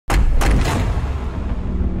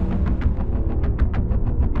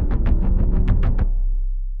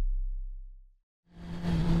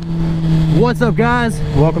What's up, guys?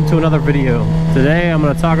 Welcome to another video. Today I'm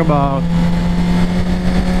going to talk about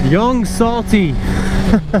Young Salty.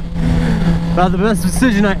 About the best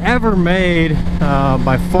decision I ever made,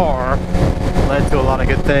 by far. Led to a lot of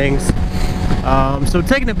good things. So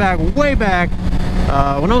taking it back, way back,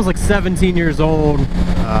 when I was like 17 years old,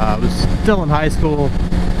 I was still in high school.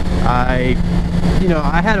 I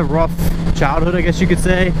had a rough childhood, I guess you could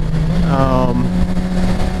say.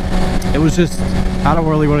 It was just, I don't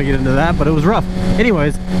really want to get into that, but it was rough.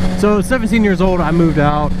 Anyways, so 17 years old, I moved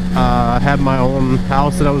out. I had my own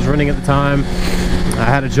house that I was renting at the time. I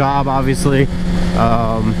had a job, obviously.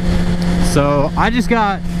 So I just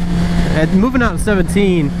got, moving out at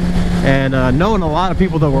 17 and knowing a lot of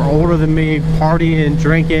people that were older than me, partying,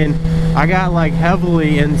 drinking, I got like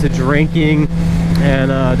heavily into drinking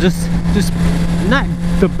and just not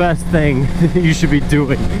the best thing you should be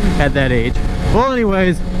doing at that age. Well,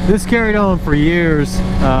 anyways, this carried on for years,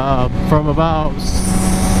 from about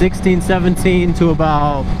 16, 17 to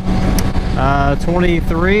about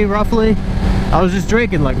 23 roughly. I was just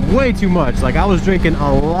drinking like way too much. Like I was drinking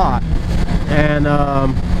a lot, and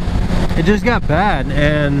it just got bad.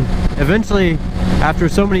 And eventually, after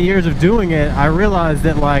so many years of doing it, I realized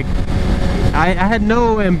that like I had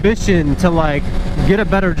no ambition to like get a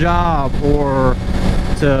better job or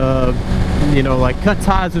to, you know, like cut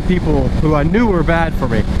ties with people who I knew were bad for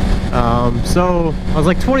me. So I was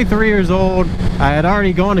like 23 years old. I had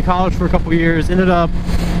already gone to college for a couple years, ended up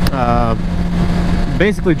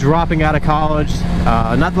basically dropping out of college.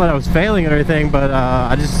 Not that I was failing or anything, but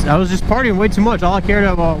I was just partying way too much. All I cared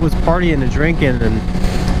about was partying and drinking and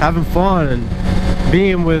having fun and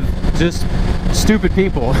being with just stupid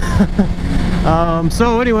people.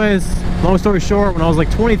 So anyways, long story short, when I was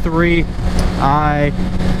like 23,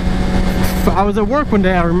 I was at work one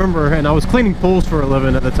day, I remember, and I was cleaning pools for a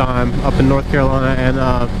living at the time up in North Carolina, and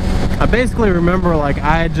I basically remember like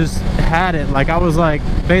I had just had it. Like I was like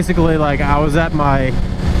basically like I was at my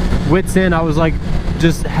wit's end. I was like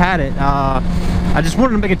just had it. I just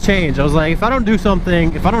wanted to make a change. I was like, if I don't do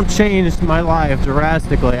something, if I don't change my life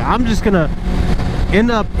drastically, I'm just gonna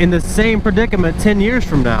end up in the same predicament 10 years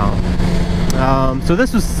from now. So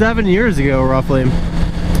this was 7 years ago roughly.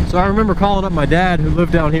 So I remember calling up my dad, who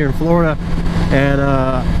lived down here in Florida, and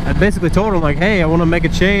I basically told him like, hey, I want to make a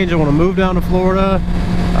change, I want to move down to Florida,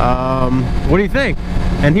 what do you think?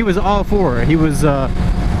 And he was all for it. He was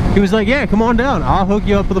like, yeah, come on down, I'll hook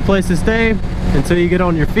you up with a place to stay until you get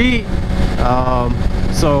on your feet.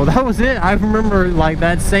 So that was it. I remember like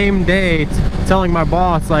that same day telling my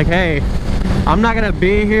boss like, hey, I'm not gonna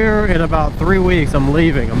be here in about 3 weeks, I'm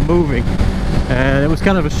leaving, I'm moving. And it was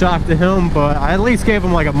kind of a shock to him, but I at least gave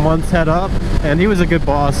him like a month's head up, and he was a good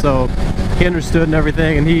boss, so he understood and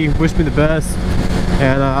everything, and he wished me the best.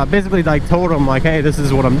 And I basically like told him like, hey, this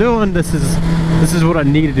is what I'm doing, this is what I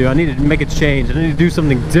need to do. I need to make a change, I need to do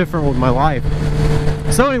something different with my life.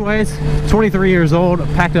 So anyways, 23 years old,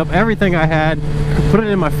 packed up everything I had, put it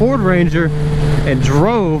in my Ford Ranger, and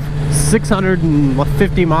drove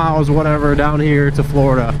 650 miles, whatever, down here to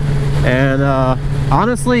Florida. And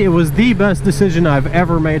honestly, it was the best decision I've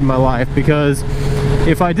ever made in my life, because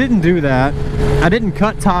if I didn't do that, I didn't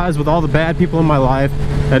cut ties with all the bad people in my life,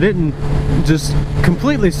 I didn't just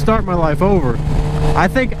completely start my life over, I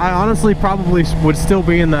think I honestly probably would still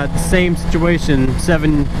be in that same situation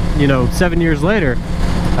 7 years later.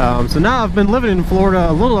 So now I've been living in Florida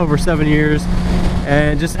a little over 7 years,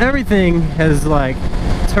 and just everything has like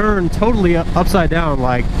turned totally upside down.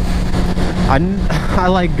 Like I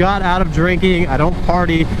like got out of drinking, I don't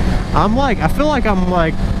party. I feel like I'm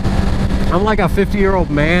like a 50-year-old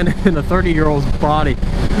man in a 30-year-old's body.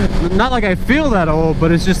 Not like I feel that old,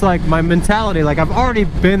 but it's just like my mentality. Like I've already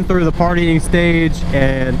been through the partying stage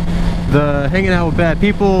and the hanging out with bad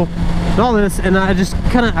people and all this, and I just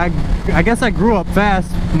kind of, I guess I grew up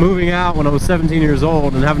fast moving out when I was 17 years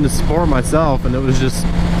old and having to support myself, and it was just,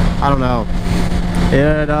 I don't know.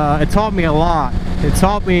 It taught me a lot. It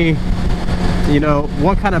taught me, you know,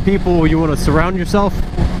 what kind of people you want to surround yourself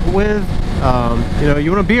with. You know,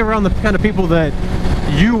 you want to be around the kind of people that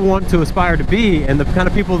you want to aspire to be, and the kind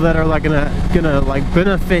of people that are like gonna like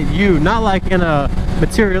benefit you, not like in a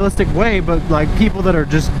materialistic way, but like people that are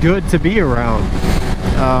just good to be around.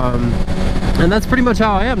 And that's pretty much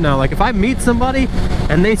how I am now. Like if I meet somebody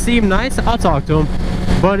and they seem nice, I'll talk to them.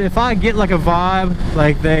 But if I get like a vibe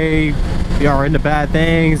like they are into bad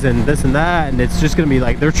things and this and that, and it's just gonna be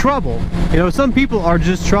like they're trouble. You know, some people are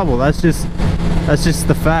just trouble. That's just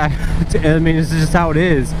the fact. I mean, it's just how it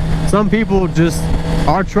is. Some people just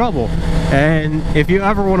are trouble, and if you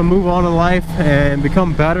ever want to move on in life and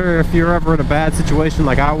become better, if you're ever in a bad situation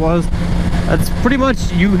like I was, that's pretty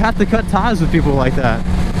much, you have to cut ties with people like that.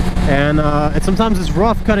 And sometimes it's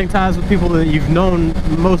rough cutting ties with people that you've known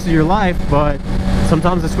most of your life, but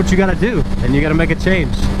sometimes that's what you gotta do, and you gotta make a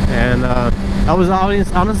change. And that was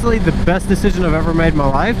honestly the best decision I've ever made in my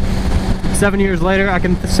life. 7 years later, I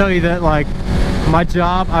can tell you that, like, my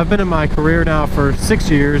job, I've been in my career now for 6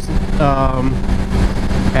 years,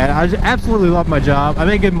 and I absolutely love my job. I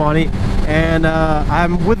make good money, and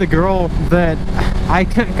I'm with a girl that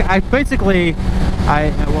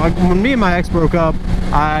when me and my ex broke up,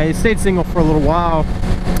 I stayed single for a little while,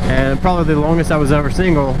 and probably the longest I was ever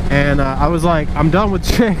single. And I was like, I'm done with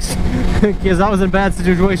chicks, because I was in a bad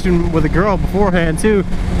situation with a girl beforehand too.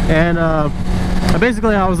 And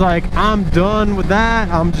basically I was like, I'm done with that.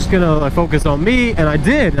 I'm just gonna like focus on me. And I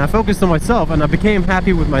did, and I focused on myself, and I became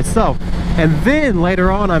happy with myself. And then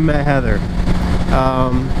later on I met Heather.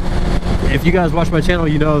 If you guys watch my channel,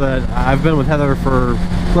 you know that I've been with Heather for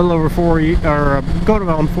a little over 4 years, or going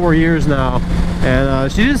on 4 years now.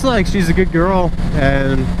 And she's a good girl,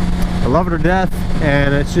 and I love her to death.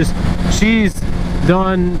 And it's just, she's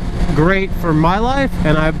done great for my life,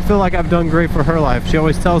 and I feel like I've done great for her life. She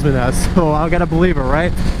always tells me that, so I gotta believe her,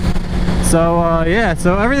 right? So yeah,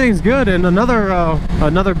 so everything's good. And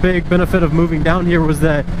another big benefit of moving down here was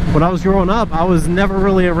that when I was growing up, I was never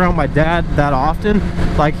really around my dad that often.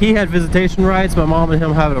 Like, he had visitation rights. My mom and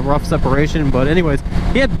him had a rough separation, but anyways,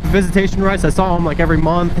 he had visitation rights. I saw him like every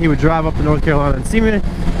month. He would drive up to North Carolina and see me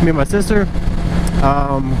and my sister.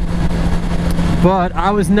 But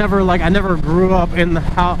I was never like, I never grew up in the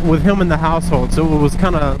house with him in the household, so it was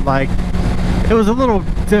kind of like, it was a little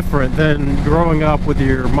different than growing up with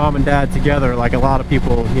your mom and dad together, like a lot of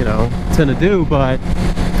people, you know, tend to do. But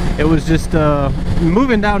it was just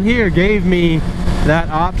moving down here gave me that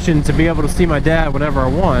option to be able to see my dad whenever I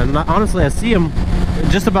want. And honestly, I see him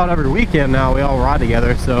just about every weekend now. We all ride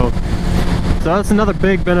together, so that's another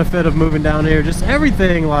big benefit of moving down here. Just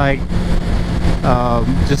everything, like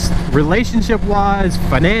just relationship wise,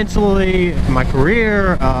 financially, my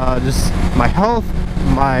career, just my health,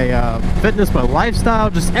 my fitness, my lifestyle,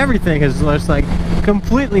 just everything has just like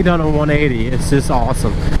completely done a 180. It's just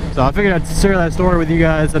awesome. So I figured I'd share that story with you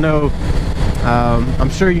guys. I know I'm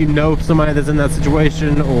sure you know somebody that's in that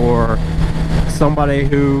situation, or somebody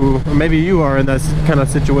who, or maybe you are in that kind of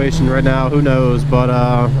situation right now, who knows. But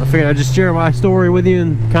I figured I'd just share my story with you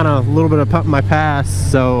and kind of a little bit of my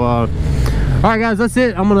past. So alright guys, that's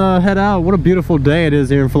it. I'm gonna head out. What a beautiful day it is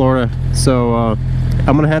here in Florida. So I'm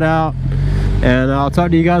gonna head out, and I'll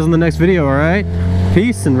talk to you guys in the next video. Alright,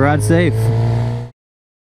 peace and ride safe.